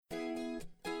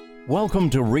Welcome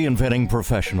to Reinventing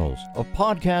Professionals, a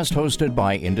podcast hosted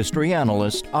by industry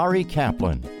analyst Ari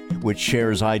Kaplan, which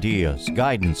shares ideas,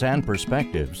 guidance, and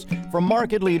perspectives from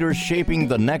market leaders shaping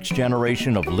the next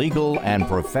generation of legal and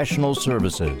professional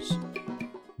services.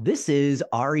 This is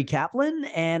Ari Kaplan,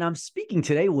 and I'm speaking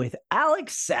today with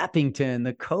Alex Sappington,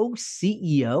 the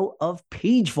co-CEO of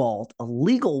PageVault, a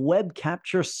legal web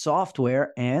capture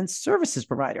software and services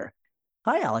provider.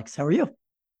 Hi, Alex. How are you?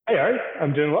 Hey, Ari.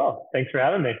 I'm doing well. Thanks for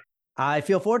having me. I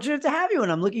feel fortunate to have you,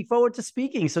 and I'm looking forward to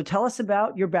speaking. So tell us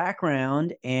about your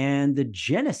background and the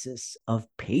genesis of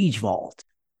PageVault.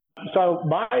 So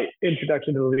my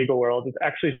introduction to the legal world is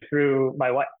actually through my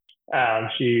wife.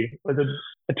 She was an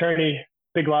attorney,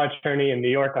 big law attorney in New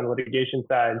York on the litigation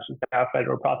side. She's now a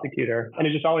federal prosecutor, and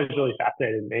it just always really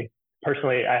fascinated me.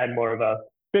 Personally, I had more of a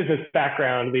business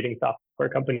background leading software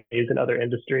companies in other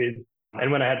industries.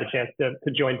 And when I had the chance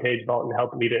to join PageVault and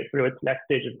help lead it through its next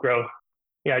stage of growth,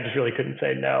 I just really couldn't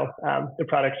say no. The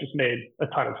product just made a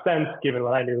ton of sense given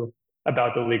what I knew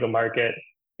about the legal market.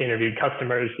 Interviewed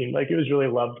customers, seemed like it was really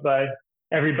loved by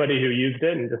everybody who used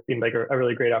it, and just seemed like a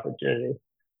really great opportunity.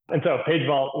 And so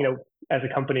PageVault, as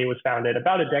a company, was founded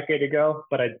about a decade ago,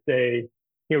 but I'd say,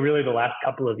 really the last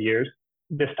couple of years,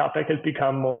 this topic has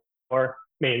become more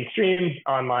mainstream.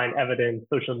 Online evidence,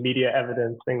 social media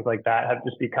evidence, things like that have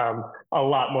just become a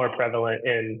lot more prevalent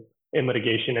in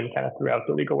litigation and kind of throughout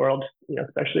the legal world,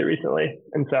 especially recently.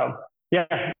 And so,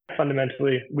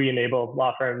 fundamentally, we enable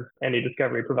law firms and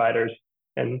e-discovery providers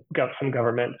and some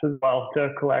governments as well to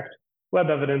collect web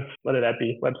evidence, whether that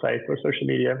be websites or social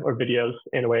media or videos,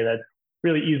 in a way that's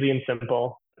really easy and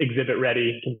simple, exhibit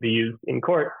ready, can be used in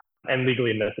court, and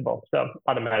legally admissible. So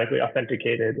automatically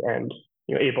authenticated and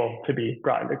able to be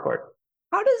brought into court.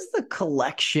 How does the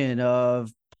collection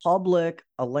of public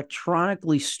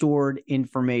electronically stored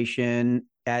information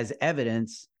as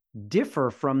evidence differ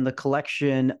from the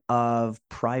collection of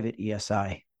private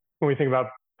ESI? When we think about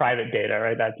private data,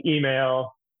 right, that's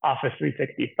email, Office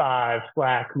 365,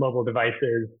 Slack, mobile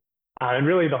devices, and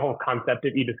really the whole concept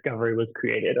of e-discovery was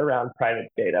created around private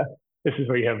data. This is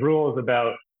where you have rules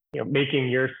about making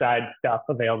your side stuff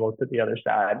available to the other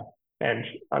side. And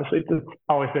honestly, it's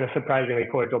always been a surprisingly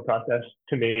cordial process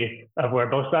to me of where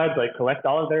both sides collect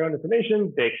all of their own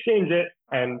information, they exchange it,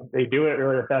 and they do it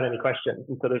really without any questions.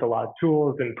 And so there's a lot of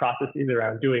tools and processes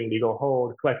around doing legal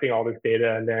hold, collecting all this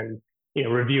data, and then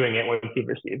reviewing it once you've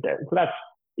received it. So that's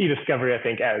e-discovery, I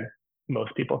think, as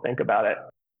most people think about it.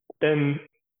 Then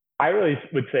I really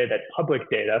would say that public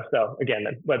data, so again,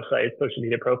 websites, social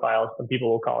media profiles, some people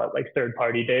will call it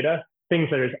third-party data, things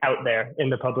that is out there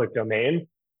in the public domain,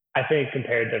 I think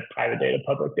compared to private data,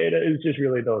 public data is just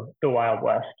really the Wild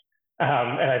West.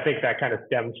 And I think that kind of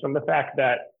stems from the fact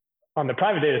that on the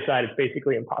private data side, it's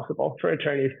basically impossible for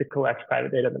attorneys to collect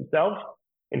private data themselves.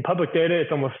 In public data,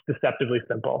 it's almost deceptively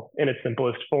simple. In its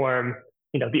simplest form,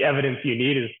 the evidence you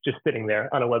need is just sitting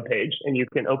there on a web page, and you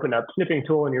can open up snipping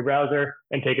tool in your browser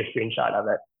and take a screenshot of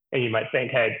it. And you might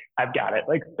think, hey, I've got it.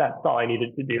 That's all I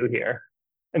needed to do here.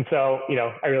 And so,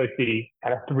 I really see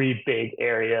kind of three big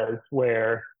areas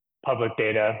where public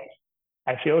data,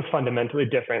 I feel, is fundamentally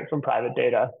different from private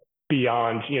data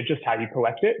beyond, just how you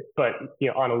collect it, but,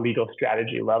 on a legal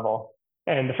strategy level.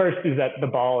 And the first is that the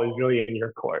ball is really in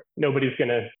your court. Nobody's going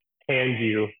to hand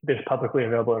you this publicly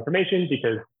available information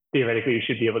because theoretically you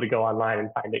should be able to go online and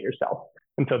find it yourself.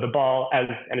 And so the ball, as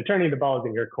an attorney, the ball is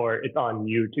in your court. It's on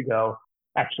you to go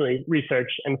actually research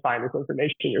and find this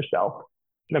information yourself.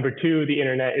 Number two, the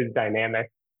internet is dynamic.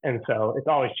 And so it's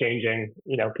always changing.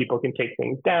 People can take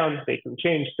things down, they can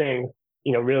change things.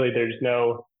 Really there's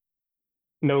no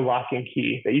lock and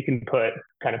key that you can put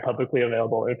kind of publicly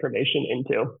available information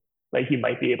into. You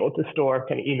might be able to store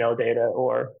kind of email data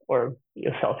or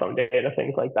cell phone data,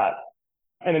 things like that.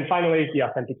 And then finally, the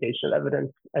authentication of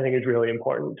evidence, I think, is really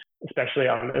important, especially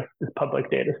on this public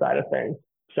data side of things.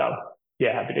 So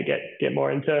happy to get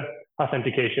more into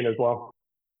authentication as well.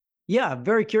 Yeah,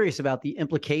 very curious about the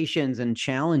implications and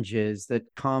challenges that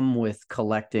come with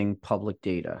collecting public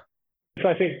data. So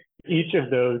I think each of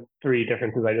those three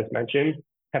differences I just mentioned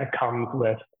kind of comes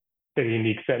with their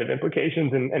unique set of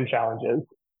implications and challenges.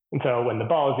 And so when the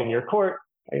ball is in your court,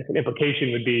 I guess an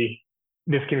implication would be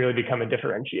this can really become a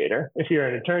differentiator. If you're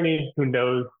an attorney who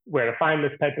knows where to find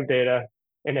this type of data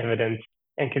and evidence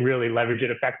and can really leverage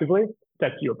it effectively,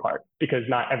 sets you apart, because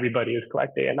not everybody is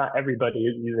collecting and not everybody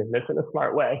is using this in a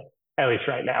smart way. At least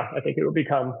right now. I think it will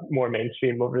become more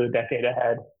mainstream over the decade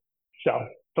ahead. So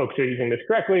folks who are using this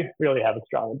correctly really have a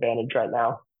strong advantage right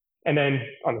now. And then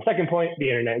on the second point, the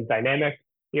internet is dynamic.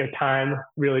 Time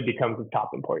really becomes of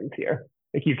top importance here.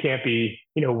 Like you can't be,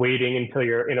 waiting until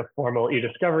you're in a formal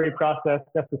e-discovery process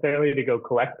necessarily to go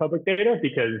collect public data,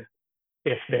 because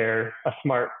if they're a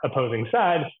smart opposing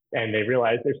side and they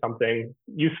realize there's something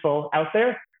useful out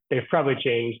there, they've probably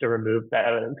changed or removed that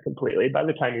evidence completely by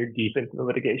the time you're deep into the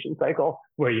litigation cycle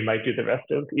where you might do the rest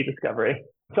of e-discovery.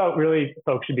 So really,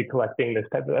 folks should be collecting this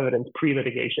type of evidence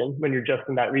pre-litigation when you're just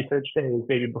in that research phase,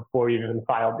 maybe before you've even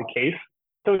filed the case.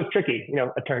 So it's tricky.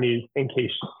 Attorneys and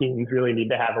case teams really need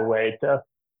to have a way to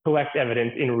collect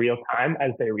evidence in real time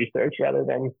as they research, rather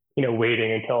than,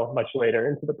 waiting until much later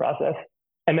into the process.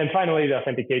 And then finally, the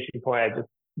authentication point, I just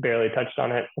barely touched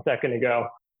on it a second ago.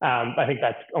 I think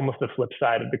that's almost the flip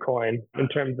side of the coin in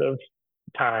terms of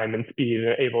time and speed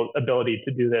and ability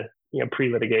to do this,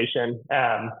 pre-litigation.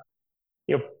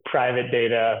 Private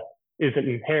data isn't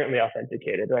inherently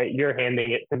authenticated, right? You're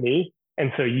handing it to me,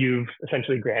 and so you've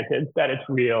essentially granted that it's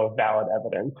real, valid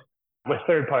evidence. With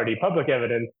third-party public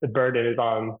evidence, the burden is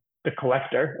on the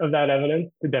collector of that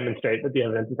evidence to demonstrate that the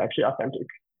evidence is actually authentic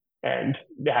and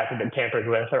it hasn't been tampered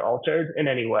with or altered in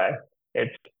any way.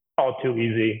 It's all too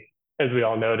easy, as we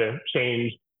all know, to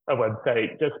change a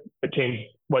website, just to change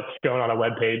what's shown on a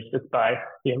web page just by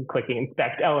clicking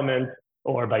inspect elements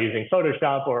or by using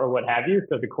Photoshop or what have you.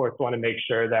 So the courts want to make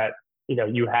sure that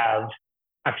you have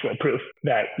actual proof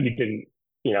that you didn't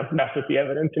mess with the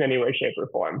evidence in any way, shape, or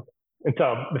form. And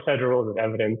so the federal rules of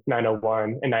evidence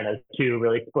 901 and 902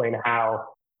 really explain how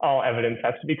all evidence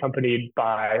has to be accompanied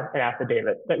by an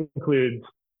affidavit that includes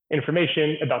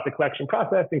information about the collection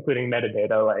process, including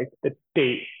metadata like the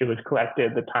date it was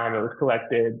collected, the time it was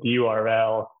collected, the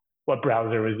URL, what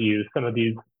browser was used, some of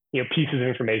these pieces of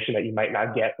information that you might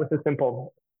not get with a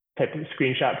simple type of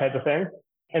screenshot type of thing.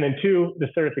 And then two, the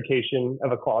certification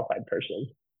of a qualified person.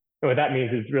 And what that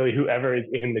means is really whoever is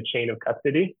in the chain of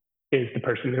custody is the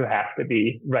person who has to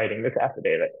be writing this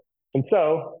affidavit. And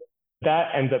so that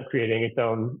ends up creating its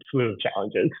own slew of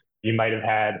challenges. You might have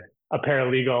had a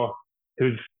paralegal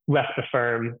who's left the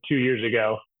firm 2 years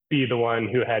ago be the one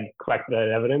who had collected that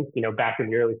evidence, back in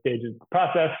the early stages of the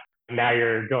process. Now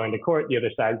you're going to court, the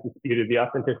other side's disputed the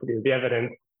authenticity of the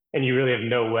evidence, and you really have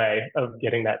no way of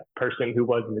getting that person who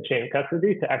was in the chain of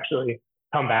custody to actually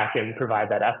come back and provide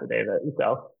that affidavit. And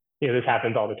so, this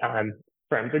happens all the time.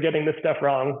 Firms are getting this stuff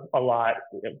wrong a lot.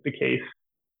 The case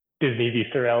Disney v.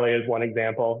 Sorelli is one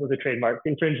example. With a trademark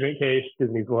infringement case,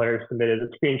 Disney's lawyer submitted a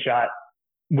screenshot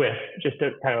with just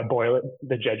a kind of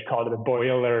the judge called it a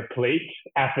boilerplate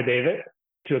affidavit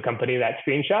to accompany that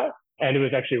screenshot. And it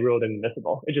was actually ruled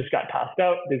inadmissible. It just got tossed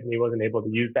out. Disney wasn't able to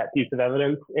use that piece of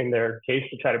evidence in their case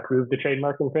to try to prove the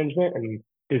trademark infringement. And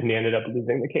Disney ended up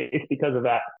losing the case because of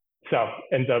that. So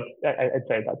I'd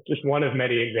say that's just one of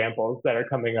many examples that are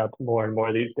coming up more and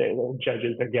more these days. And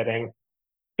judges are getting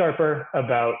sharper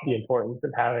about the importance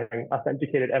of having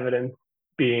authenticated evidence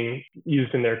being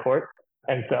used in their court.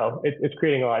 And so it's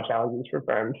creating a lot of challenges for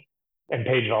firms. And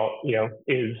Page Vault,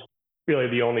 is really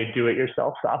the only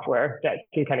do-it-yourself software that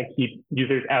can kind of keep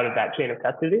users out of that chain of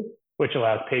custody, which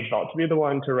allows Page Vault to be the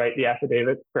one to write the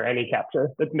affidavit for any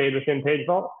capture that's made within Page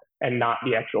Vault, and not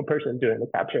the actual person doing the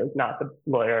capture, not the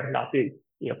lawyer, not the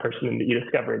person in the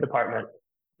e-discovery department.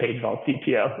 Page Vault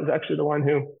CTO is actually the one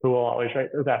who will always write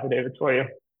those affidavits for you.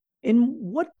 In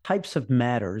what types of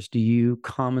matters do you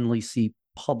commonly see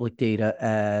public data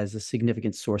as a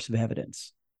significant source of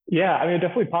evidence? Yeah, it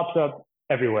definitely pops up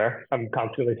everywhere. I'm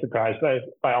constantly surprised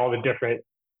by all the different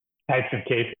types of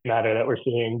case matter that we're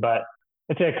seeing, but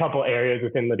I'd say a couple areas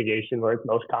within litigation where it's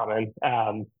most common.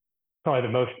 Probably the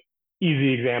most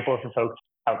easy example for folks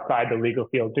outside the legal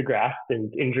field to grasp is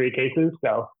injury cases.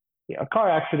 So, a car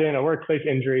accident, a workplace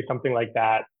injury, something like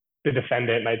that. The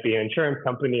defendant might be an insurance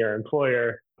company or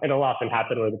employer. It'll often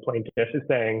happen where the plaintiff is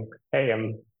saying, hey,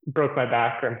 broke my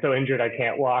back or I'm so injured I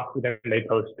can't walk. Then they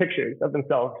post pictures of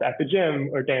themselves at the gym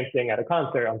or dancing at a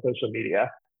concert on social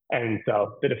media. And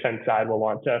so the defense side will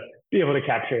want to be able to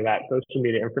capture that social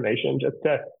media information just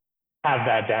to have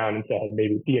that down and say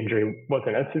maybe the injury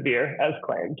wasn't as severe as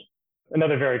claimed.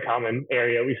 Another very common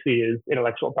area we see is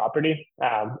intellectual property.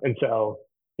 And so,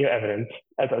 evidence,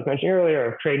 as I was mentioning earlier,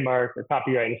 of trademark or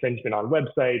copyright infringement on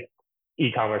websites,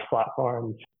 e-commerce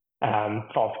platforms,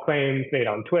 false claims made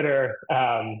on Twitter,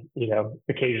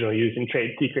 occasionally used in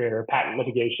trade secret or patent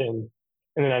litigation.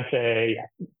 And then I'd say,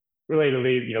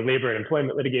 relatedly, labor and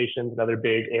employment litigation is another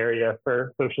big area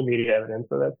for social media evidence.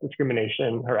 So that's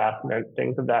discrimination, harassment,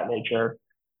 things of that nature.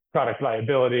 Product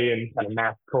liability and kind of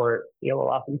mass tort. We'll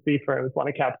often see firms want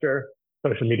to capture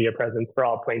social media presence for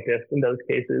all plaintiffs in those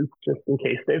cases, just in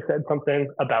case they've said something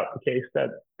about the case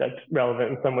that's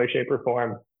relevant in some way, shape, or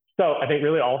form. So I think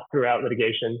really all throughout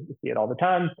litigation, you see it all the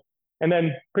time. And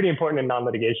then pretty important in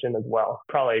non-litigation as well,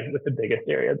 probably with the biggest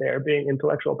area there being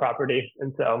intellectual property.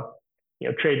 And so,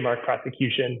 trademark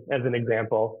prosecution as an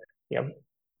example,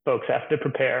 folks have to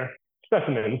prepare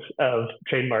specimens of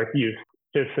trademark use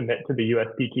to submit to the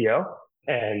USPTO.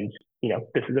 And,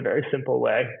 this is a very simple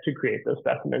way to create those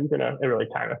specimens in a really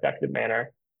time-effective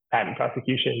manner. Patent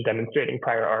prosecution, demonstrating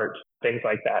prior art, things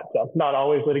like that. So not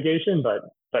always litigation,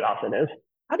 but often is.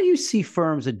 How do you see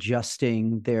firms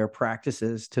adjusting their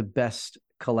practices to best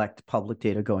collect public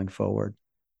data going forward?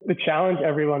 The challenge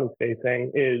everyone is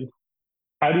facing is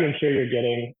how do you ensure you're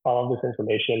getting all of this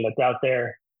information that's out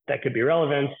there that could be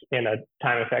relevant in a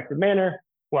time-effective manner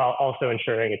while also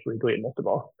ensuring it's legally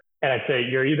admissible? And I'd say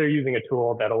you're either using a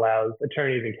tool that allows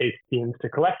attorneys and case teams to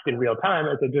collect in real time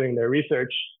as they're doing their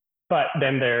research, but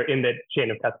then they're in the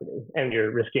chain of custody and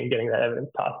you're risking getting that evidence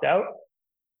tossed out.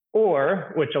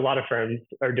 Or, which a lot of firms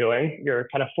are doing, you're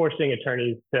kind of forcing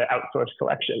attorneys to outsource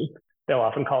collection. They'll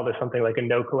often call this something like a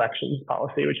no collections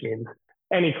policy, which means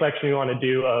any collection you want to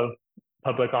do of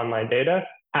public online data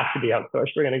has to be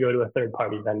outsourced. We're going to go to a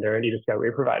third-party vendor, an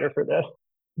e-discovery provider for this.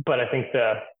 But I think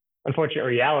the unfortunate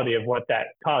reality of what that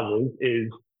causes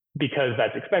is because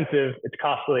that's expensive, it's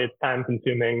costly, it's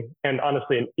time-consuming, and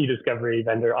honestly, an e-discovery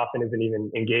vendor often isn't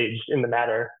even engaged in the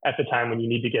matter at the time when you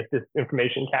need to get this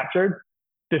information captured.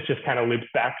 This just kind of loops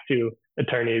back to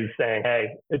attorneys saying,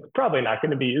 hey, it's probably not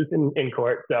going to be used in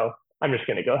court, so I'm just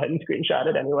going to go ahead and screenshot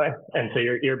it anyway. And so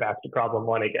you're back to problem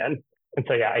one again. And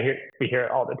so, yeah, we hear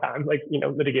it all the time, like,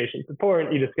 litigation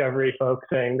support, e-discovery folks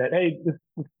saying that, hey, this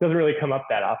doesn't really come up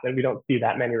that often. We don't see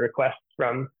that many requests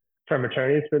from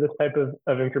attorneys for this type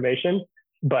of information.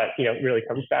 But, it really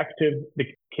comes back to the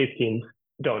case teams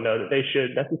don't know that they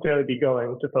should necessarily be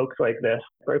going to folks like this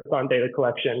for on data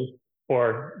collection,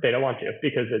 or they don't want to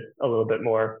because it's a little bit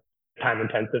more time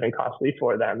intensive and costly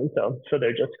for them. And so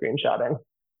they're just screenshotting.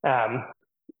 I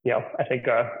think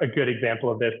a good example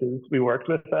of this is we worked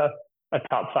with a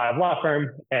top 5 law firm,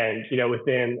 and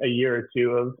within a year or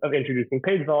two of introducing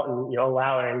Page Vault and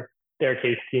allowing their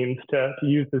case teams to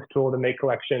use this tool to make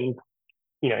collections,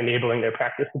 enabling their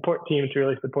practice support team to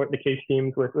really support the case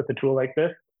teams with a tool like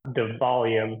this, the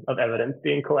volume of evidence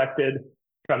being collected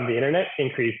from the internet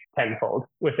increased tenfold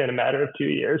within a matter of 2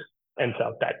 years. And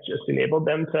so that just enabled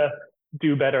them to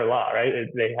do better law, right?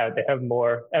 They have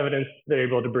more evidence they're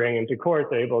able to bring into court.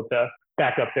 They're able to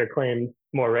back up their claims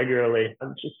more regularly.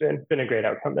 It's just been a great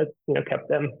outcome that's kept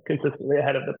them consistently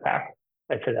ahead of the pack.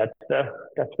 I'd say that's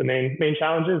the main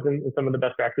challenges and some of the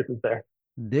best practices there.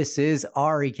 This is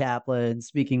Ari Kaplan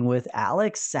speaking with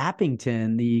Alex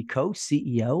Sappington, the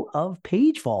co-CEO of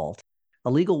Page Vault, a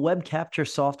legal web capture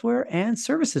software and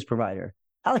services provider.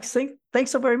 Alex,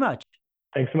 thanks so very much.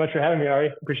 Thanks so much for having me,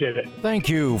 Ari. Appreciate it. Thank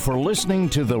you for listening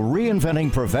to the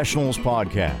Reinventing Professionals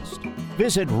podcast.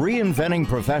 Visit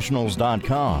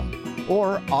reinventingprofessionals.com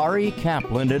or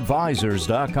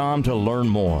arikaplanadvisors.com to learn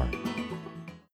more.